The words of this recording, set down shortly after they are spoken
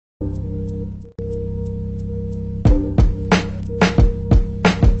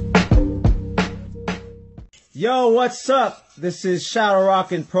Yo, what's up? This is Shadow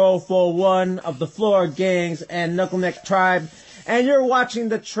Rockin' Pro 41 of the Floor Gangs and Knuckleneck Tribe, and you're watching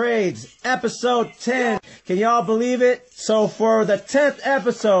The Trades, episode 10. Can y'all believe it? So for the 10th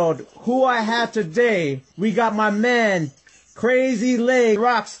episode, who I have today, we got my man, Crazy Legs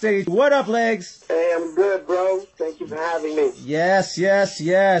Rockstage. What up, Legs? Hey, I'm good, bro. Thank you for having me. Yes.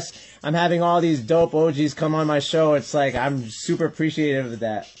 I'm having all these dope OGs come on my show. It's like, I'm super appreciative of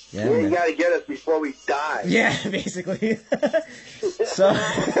that. Yeah, you gotta get us before we die. Yeah, basically. So,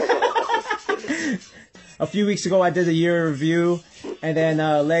 a few weeks ago, I did a year review, and then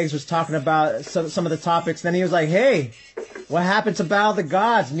Legs was talking about some of the topics. Then he was like, hey, what happened to Battle of the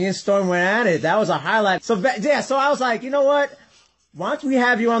Gods? Me and Storm went at it. That was a highlight. So I was like, you know what? Why don't we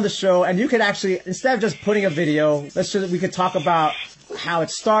have you on the show, and you could actually, instead of just putting a video, we could talk about how it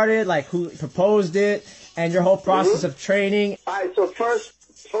started, like who proposed it, and your whole process of training. All right, so first,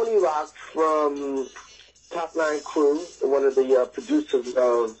 Tony Rock from Top 9 Crew, one of the producers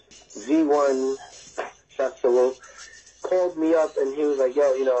of Z1 Festival, called me up and he was like,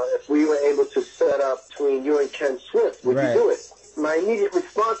 yo, you know, if we were able to set up between you and Ken Swift, would you do it? My immediate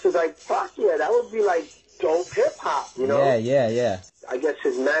response was like, fuck yeah, that would be like dope hip-hop, you know? Yeah. I guess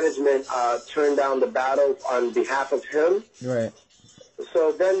his management turned down the battle on behalf of him. Right.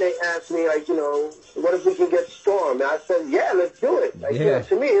 So then they asked me, like, you know, what if we can get Storm? And I said, yeah, let's do it. Like, you know,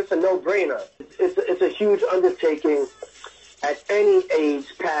 to me, it's a no-brainer. It's a huge undertaking at any age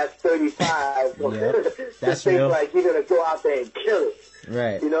past 35. That's to think, real. like, you're going to go out there and kill it.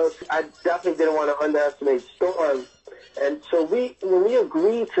 Right. You know, I definitely didn't want to underestimate Storm. And so when we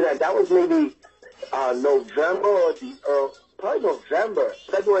agreed to that, that was maybe November or probably November.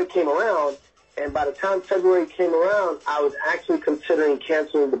 February came around. And by the time February came around, I was actually considering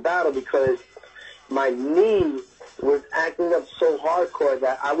canceling the battle because my knee was acting up so hardcore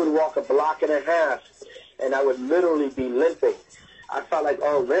that I would walk a block and a half and I would literally be limping. I felt like,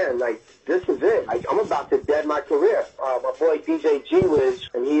 oh man, like this is it. Like, I'm about to dead my career. My boy DJ G Wiz,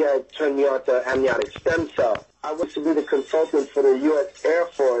 and he had turned me on to amniotic stem cell. I was to be the consultant for the U.S. Air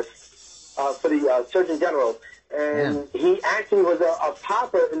Force, for the Surgeon General. And he actually was a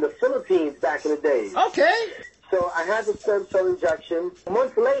popper in the Philippines back in the day. Okay. So I had the stem cell injection. A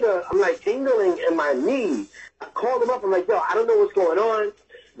month later, I'm like tingling in my knee. I called him up. I'm like, yo, I don't know what's going on,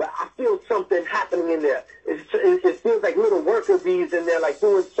 but I feel something happening in there. It feels like little worker bees in there, like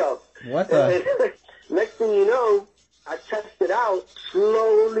doing stuff. What the? Next thing you know, I tested out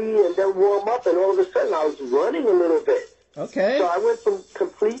slowly and then warm up, and all of a sudden I was running a little bit. Okay. So I went from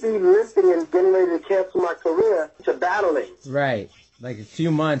completely limping and getting ready to cancel my career to battling. Right. Like a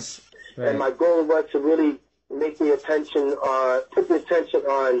few months. Right. And my goal was to really make the attention put the attention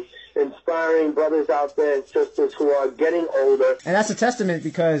on inspiring brothers out there and sisters who are getting older. And that's a testament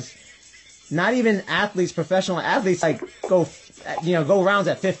because not even athletes, professional athletes, like go rounds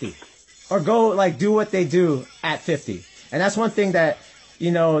at 50 or do what they do at 50. And that's one thing that,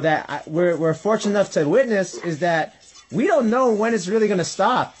 we're fortunate enough to witness is that we don't know when it's really going to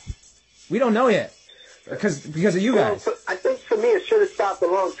stop. We don't know yet because of you guys. Well, I think for me it should have stopped a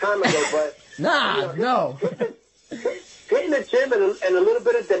long time ago, but... no. Hitting the gym and a little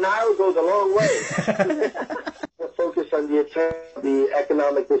bit of denial goes a long way. We're focused on the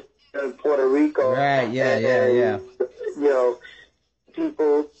economic in Puerto Rico. Right, yeah. You know,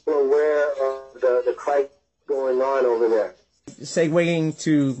 people are aware of the crisis going on over there. Segueing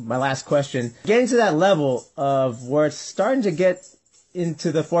to my last question, getting to that level of where it's starting to get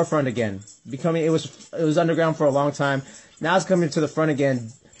into the forefront again, it was underground for a long time. Now it's coming to the front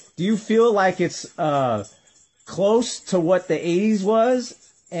again. Do you feel like it's close to what the 80s was,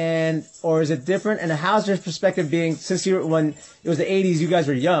 or is it different? And how's your perspective being since when it was the 80s, you guys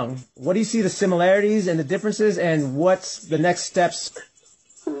were young? What do you see the similarities and the differences, and what's the next steps?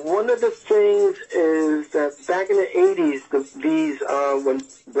 One of the things is that back in the 80s, when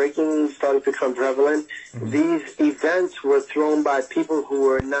breaking started to become prevalent, these events were thrown by people who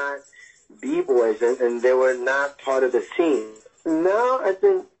were not B-boys and they were not part of the scene. Now I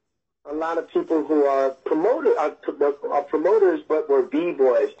think a lot of people who are promoters but were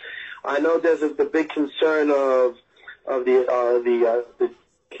B-boys. I know there's the big concern of the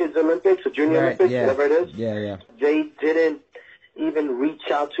Kids Olympics or Junior Olympics, whatever it is. Yeah. They didn't even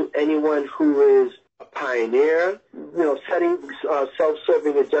reach out to anyone who is a pioneer, setting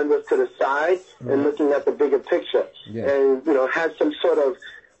self-serving agendas to the side and looking at the bigger picture, and has some sort of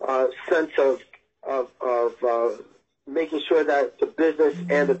sense of making sure that the business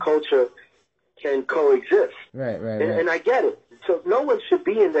and the culture can coexist. Right. And I get it. So no one should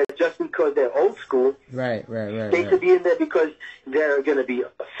be in there just because they're old school. Right. They should be in there because they're going to be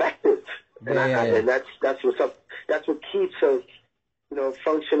effective. And that's what's up. That's what keeps us,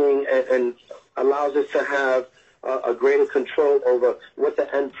 functioning and allows us to have a greater control over what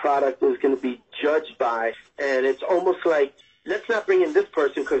the end product is going to be judged by. And it's almost like, let's not bring in this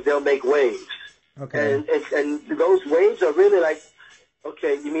person because they'll make waves. Okay. And those waves are really like,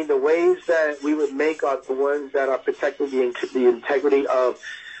 okay, you mean the waves that we would make are the ones that are protecting the integrity of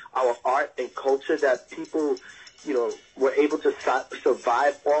our art and culture that people, were able to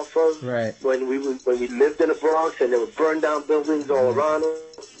survive off of. Right. When we lived in the Bronx and there were burned down buildings all around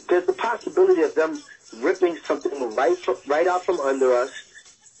us. There's the possibility of them ripping something right out from under us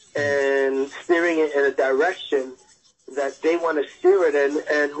and steering it in a direction that they want to steer it in.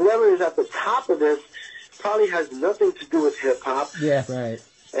 And whoever is at the top of this probably has nothing to do with hip-hop. Yeah, right.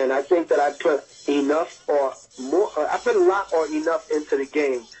 And I think that I put enough or more, I put a lot or enough into the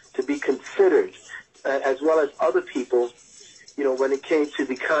game to be considered, as well as other people, when it came to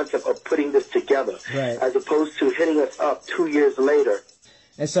the concept of putting this together, right, as opposed to hitting us up 2 years later.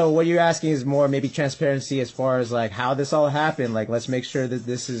 And so what you're asking is more maybe transparency as far as like how this all happened. Like, let's make sure that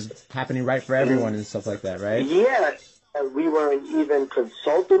this is happening right for everyone and stuff like that, right? Yeah, and we weren't even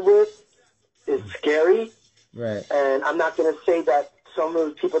consulted with. It's scary. Right. And I'm not going to say that some of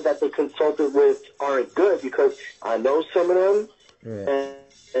the people that they consulted with aren't good, because I know some of them, right,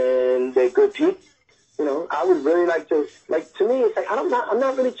 and they're good people. I would really like to me, it's like, I'm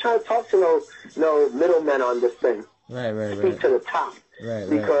not really trying to talk to no middlemen on this thing. Right. Speak to the top. Right.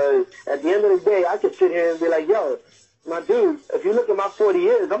 Because at the end of the day, I could sit here and be like, yo, my dude, if you look at my 40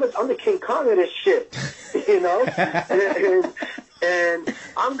 years, I'm the King Kong of this shit, and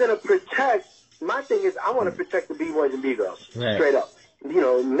I'm going to protect, my thing is, I want to protect the B-boys and B-girls, right, straight up.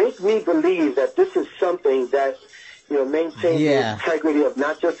 Make me believe that this is something that, maintains the integrity of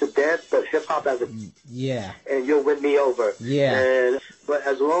not just the dance, but hip-hop as a... Yeah. And you'll win me over. Yeah. But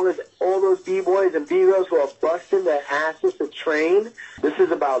as long as all those B-boys and B-girls who are busting their asses to train, this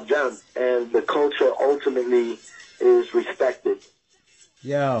is about them. And the culture ultimately is respected.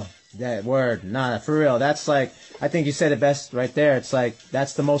 Yo, that word. Nah, for real. That's like, I think you said it best right there. It's like,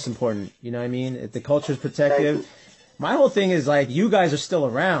 that's the most important. You know what I mean? If the culture is protective. My whole thing is like, you guys are still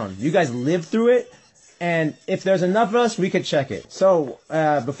around. You guys lived through it. And if there's enough of us, we could check it. So,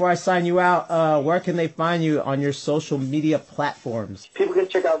 before I sign you out, where can they find you on your social media platforms? People can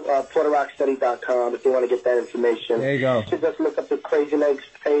check out PorterRockStudy.com if they want to get that information. There you go. Just look up the Crazy Legs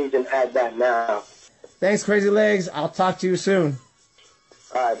page and add that now. Thanks, Crazy Legs. I'll talk to you soon.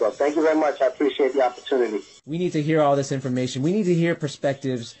 All right, bro. Thank you very much. I appreciate the opportunity. We need to hear all this information. We need to hear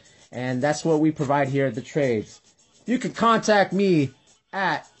perspectives, and that's what we provide here at The Trades. You can contact me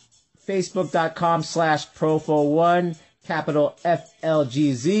at Facebook.com/Profo1, capital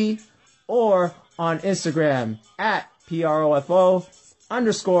FLGZ, or on Instagram at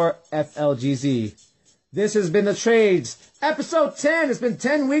PROFO_FLGZ. This has been The Trades, episode 10. It's been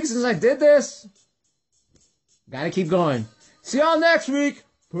 10 weeks since I did this. Gotta keep going. See y'all next week.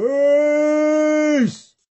 Peace!